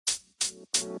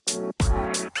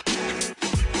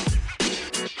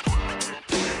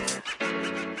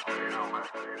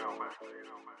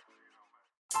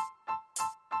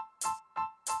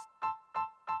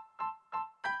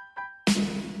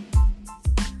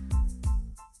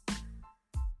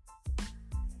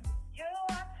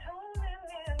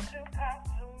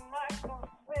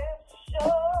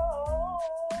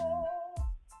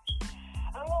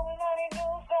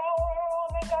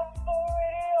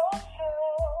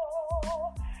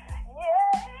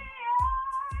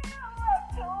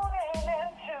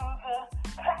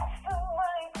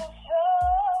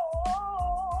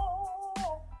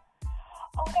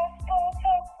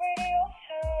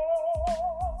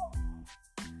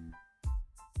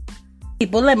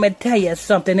People, let me tell you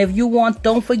something.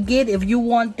 Don't forget, if you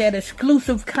want that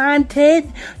exclusive content,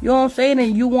 you know what I'm saying,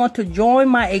 and you want to join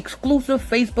my exclusive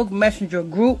Facebook Messenger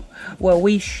group where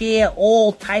we share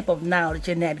all type of knowledge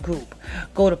in that group,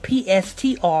 go to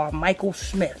PSTR Michael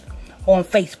Smith on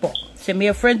Facebook. Send me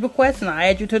a friend request and I'll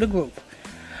add you to the group.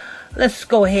 Let's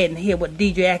go ahead and hear what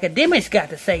DJ Akademiks got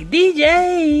to say.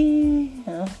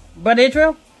 DJ! Brother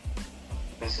Israel?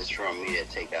 This is from Media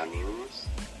Takeout News.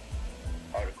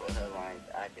 Article headlines: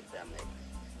 Academics.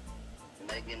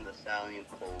 Megan The Stallion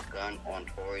pulled gun on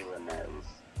Tory Lanez.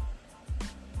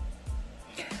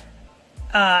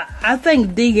 I think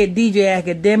DJ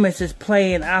Akademiks is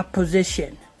playing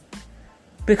opposition.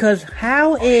 Because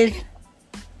how is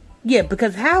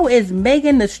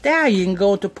Megan The Stallion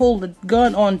going to pull the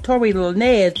gun on Tory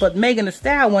Lanez, but Megan The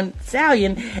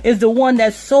Stallion is the one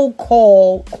that's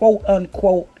so-called, quote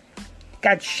unquote,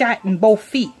 got shot in both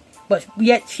feet. But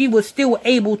yet she was still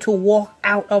able to walk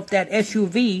out of that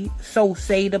SUV, so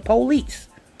say the police.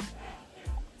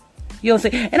 You know what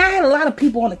I'm saying? And I had a lot of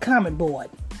people on the comment board.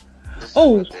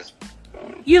 Somebody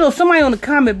on the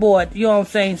comment board, you know what I'm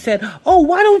saying, said,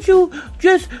 why don't you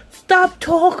just stop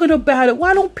talking about it?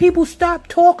 Why don't people stop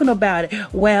talking about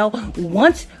it? Well,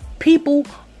 once people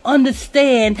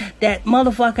understand that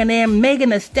motherfucking Megan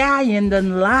Thee Stallion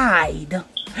done lied,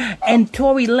 and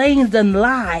Tory Lanez done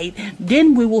lied,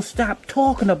 then we will stop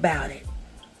talking about it.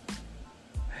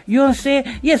 You know what I'm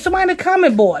saying? Yeah, somebody in the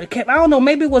comment board, I don't know,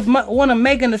 maybe it was one of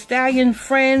Megan Thee Stallion's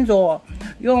friends, or,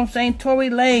 you know what I'm saying, Tory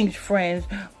Lanez's friends,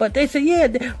 but they said,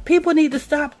 yeah, people need to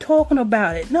stop talking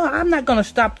about it. No, I'm not going to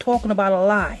stop talking about a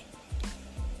lie.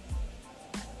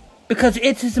 Because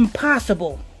it is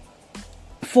impossible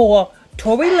for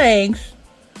Tory Lanez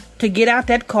to get out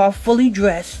that car fully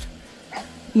dressed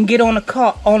and get on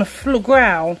the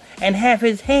ground and have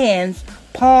his hands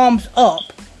palms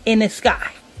up in the sky.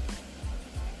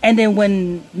 And then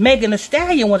when Megan Thee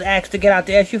Stallion was asked to get out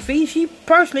the SUV, she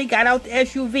personally got out the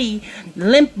SUV,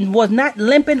 was not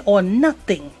limping or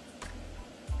nothing.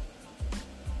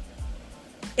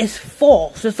 It's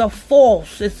false. It's a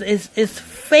false. It's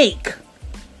fake.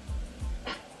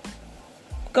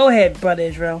 Go ahead, Brother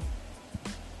Israel.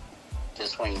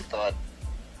 Just when you thought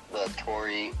the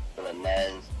Tory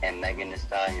Lanez and Megan Thee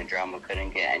Stallion drama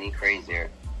couldn't get any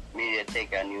crazier, Media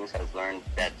Takeout News has learned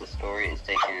that the story is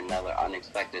taking another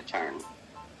unexpected turn.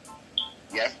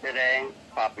 Yesterday,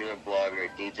 popular blogger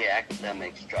DJ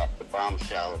Akademiks dropped the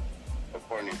bombshell,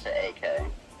 according to AK.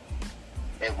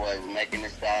 It was Megan Thee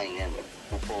Stallion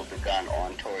who pulled the gun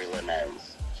on Tory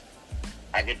Lanez.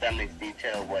 Akademiks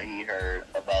detailed what he heard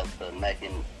about the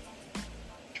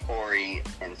Megan-Tory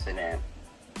incident.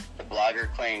 The blogger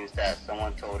claims that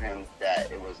someone told him that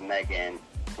it was Megan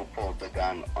who pulled the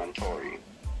gun on Tory.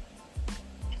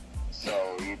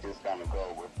 So you just gotta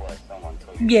go with what someone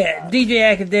told you. Yeah,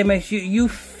 DJ Akademiks, you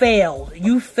failed.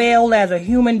 You failed as a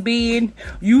human being.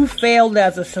 You failed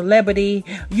as a celebrity.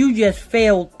 You just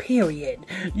failed, period.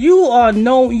 You are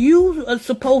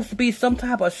supposed to be some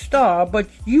type of star, but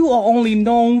you are only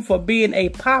known for being a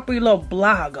popular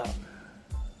blogger.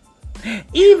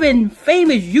 Even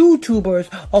famous YouTubers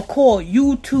are called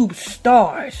YouTube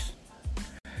stars.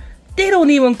 They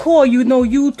don't even call you no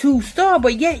YouTube star,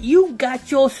 but yet you got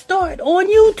your start on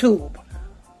YouTube.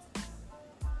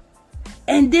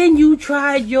 And then you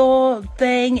tried your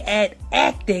thing at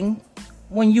acting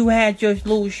when you had your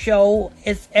little show,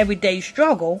 It's Everyday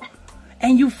Struggle,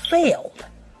 and you failed.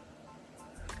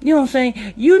 You know what I'm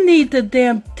saying? You need to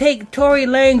take Tory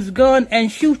Lanez's gun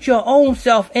and shoot your own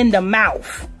self in the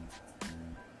mouth.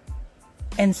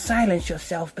 And silence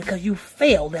yourself, because you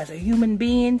failed as a human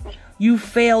being. You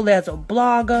failed as a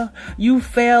blogger. You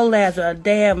failed as a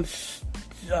damn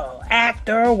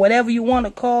actor, whatever you want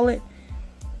to call it.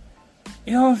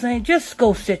 You know what I'm saying? Just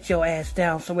go sit your ass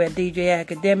down somewhere, DJ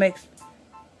Akademiks.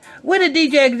 Where did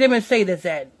DJ Akademiks say this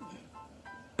at?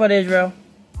 But Israel?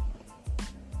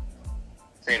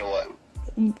 Say the what?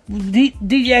 DJ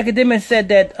Akademiks said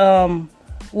that,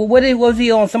 was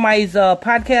he on somebody's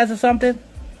podcast or something?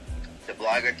 The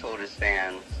blogger told his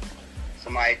fans,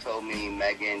 somebody told me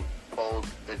Megan pulled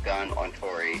the gun on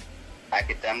Tory.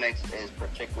 Akademiks is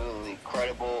particularly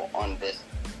credible on this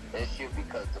issue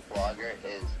because the blogger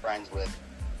is friends with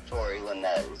Tory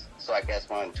Lanez. So I guess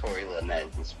one of Tory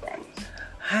Lanez's friends.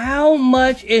 How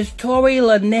much is Tory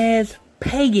Lanez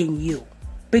paying you?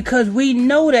 Because we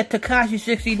know that Tekashi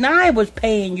 69 was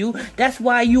paying you. That's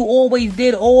why you always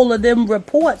did all of them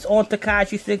reports on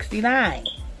Tekashi 69.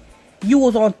 You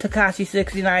was on Tekashi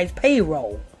 69's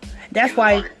payroll. That's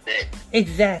why,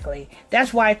 exactly.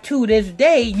 That's why to this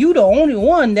day, you the only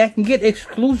one that can get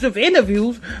exclusive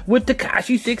interviews with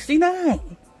Tekashi 69.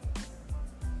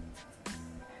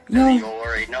 You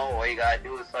already know all you gotta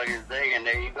do is suck his dick, and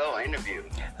there you go, interview.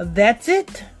 That's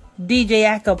it, DJ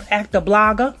Actor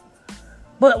Blogger.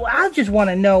 But what I just want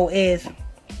to know is,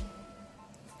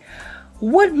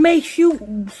 what makes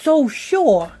you so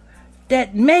sure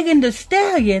that Megan The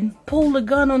Stallion pulled a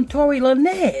gun on Tory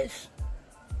Lanez?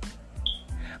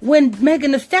 When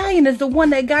Megan The Stallion is the one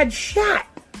that got shot.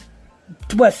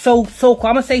 But so-called,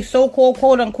 I'm going to say so-called,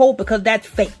 quote-unquote, because that's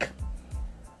fake.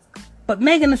 But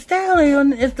Megan The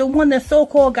Stallion is the one that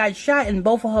so-called got shot in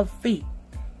both of her feet.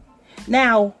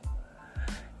 Now,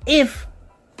 if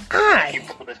you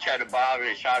pulled the cheddar bar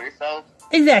and shot yourself?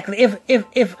 Exactly.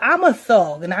 If I'm a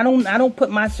thug, and I don't put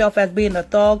myself as being a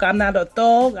thug. I'm not a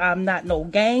thug. I'm not no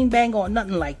gangbang or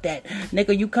nothing like that.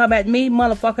 Nigga, you come at me,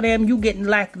 motherfucker, them, you getting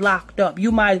locked up.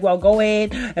 You might as well go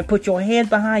ahead and put your hands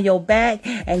behind your back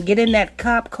and get in that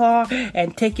cop car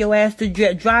and take your ass to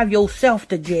jail, drive yourself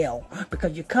to jail.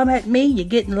 Because you come at me, you're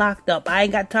getting locked up. I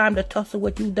ain't got time to tussle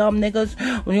with you dumb niggas.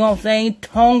 You know what I'm saying?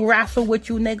 Tongue wrestle with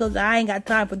you niggas. I ain't got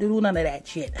time to do none of that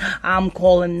shit. I'm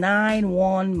calling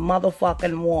 911 motherfucker.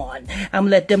 One. I'm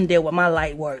let them deal with my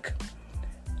light work.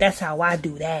 That's how I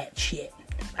do that shit.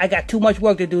 I got too much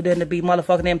work to do than to be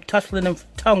motherfucking them tussling and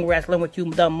tongue wrestling with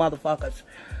you dumb motherfuckers.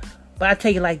 But I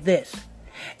tell you like this.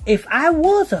 If I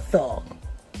was a thug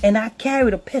and I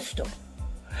carried a pistol,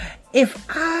 if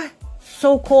I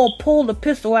so-called pulled a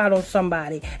pistol out on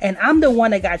somebody and I'm the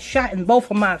one that got shot in both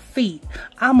of my feet,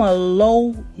 I'm a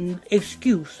low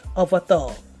excuse of a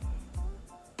thug.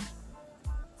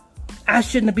 I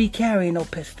shouldn't be carrying no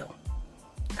pistol.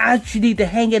 I should need to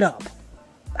hang it up.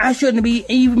 I shouldn't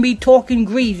even be talking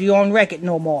greasy on record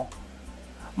no more.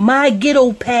 My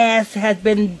ghetto pass has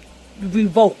been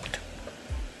revoked.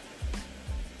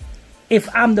 If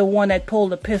I'm the one that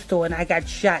pulled the pistol and I got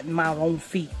shot in my own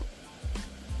feet.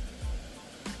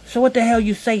 So what the hell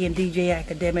you saying, DJ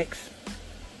Akademiks?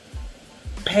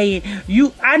 Paying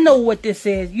you? I know what this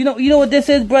is. You know what this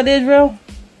is, Brother Israel?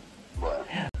 What?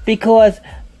 Because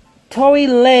Tory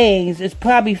Lanez is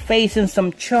probably facing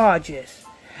some charges,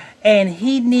 and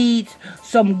he needs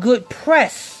some good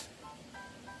press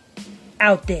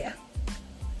out there.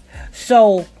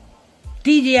 So,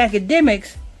 DJ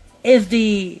Akademiks is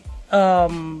the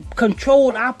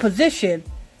controlled opposition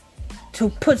to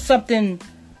put something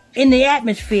in the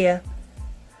atmosphere.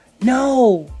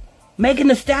 No, Megan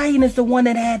The Stallion is the one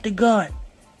that had the gun.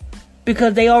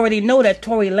 Because they already know that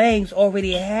Tory Lanez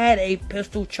already had a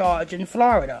pistol charge in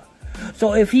Florida.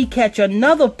 So if he catch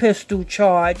another pistol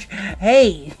charge,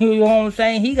 hey, you know what I'm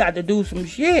saying? He got to do some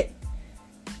shit.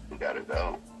 You gotta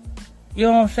go. You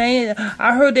know what I'm saying?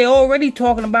 I heard they already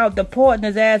talking about deporting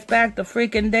his ass back to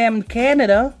freaking damn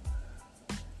Canada.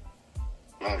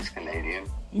 No, he's Canadian.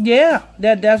 Yeah,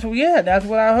 that's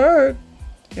what I heard.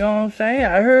 You know what I'm saying?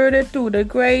 I heard it through the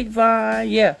grapevine.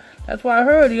 Yeah, that's what I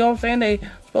heard. You know what I'm saying? They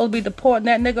supposed to be deporting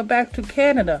that nigga back to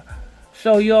Canada.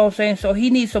 So, you know what I'm saying? So, he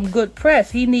needs some good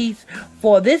press. He needs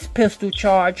for this pistol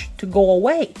charge to go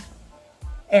away.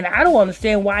 And I don't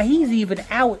understand why he's even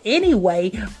out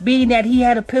anyway, being that he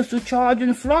had a pistol charge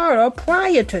in Florida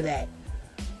prior to that.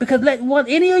 Because let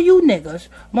any of you niggas,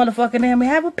 motherfucking them,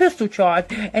 have a pistol charge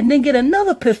and then get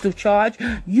another pistol charge,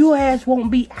 your ass won't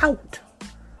be out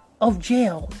of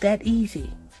jail that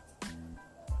easy.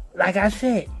 Like I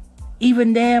said,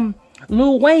 even damn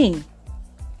Lil Wayne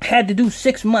had to do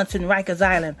 6 months in Rikers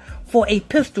Island for a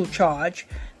pistol charge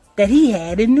that he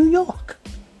had in New York.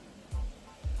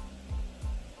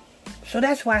 So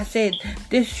that's why I said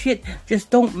this shit just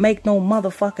don't make no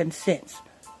motherfucking sense.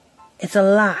 It's a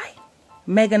lie.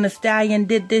 Megan The Stallion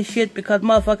did this shit because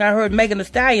motherfucker, I heard Megan The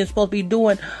Stallion supposed to be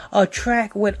doing a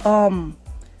track with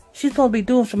she's supposed to be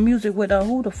doing some music with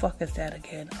who the fuck is that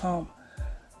again?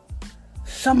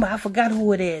 Somebody, I forgot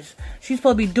who it is. She's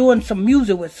supposed to be doing some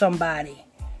music with somebody.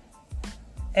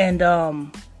 And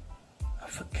I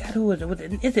forgot who is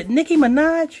it. Is it Nicki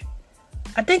Minaj?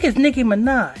 I think it's Nicki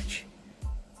Minaj.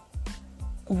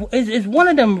 It's one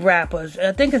of them rappers.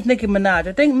 I think it's Nicki Minaj.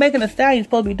 I think Megan Thee Stallion's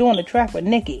supposed to be doing the track with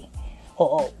Nicki.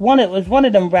 Or one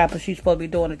of them rappers she's supposed to be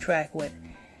doing the track with.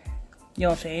 You know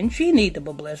what I'm saying? She need the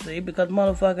publicity because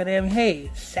motherfucker them,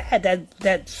 hey, sad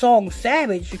that song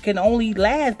Savage can only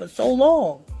last but so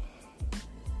long.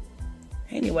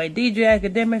 Anyway, DJ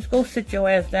Academics, go sit your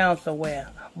ass down somewhere.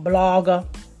 Blogger.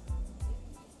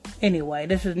 Anyway,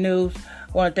 this is news.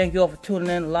 I want to thank you all for tuning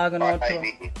in and logging on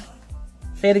to.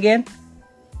 Say it again.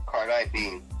 Cardi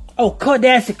B. Oh,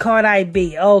 that's a Cardi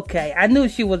B. Okay. I knew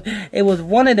it was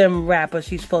one of them rappers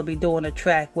she's supposed to be doing a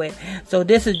track with. So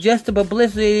this is just the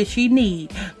publicity she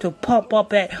need to pump up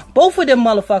that. Both of them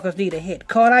motherfuckers need a hit.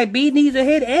 Cardi B needs a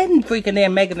hit and freaking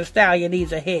damn Megan Thee Stallion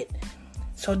needs a hit.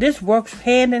 So this works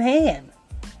hand in hand.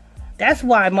 That's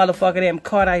why motherfucking them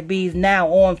Cardi B's now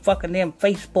on fucking them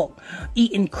Facebook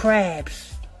eating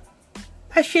crabs.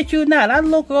 I shit you not. I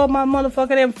look on my motherfucking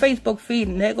them Facebook feed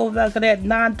and there goes out to that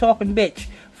non-talking bitch.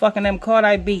 Fucking them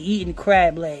Cardi B eating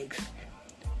crab legs.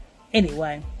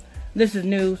 Anyway, this is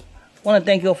news. Want to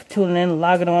thank you all for tuning in and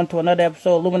logging on to another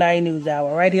episode of Illuminati News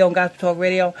Hour. Right here on Gospel Talk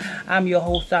Radio. I'm your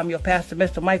host. I'm your pastor,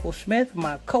 Mr. Michael Smith.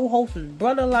 My co-host is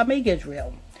Brother Lamig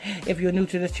Israel. If you're new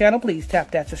to this channel, please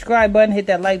tap that subscribe button, hit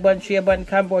that like button, share button,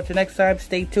 comment. Till next time,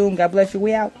 stay tuned. God bless you.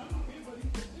 We out.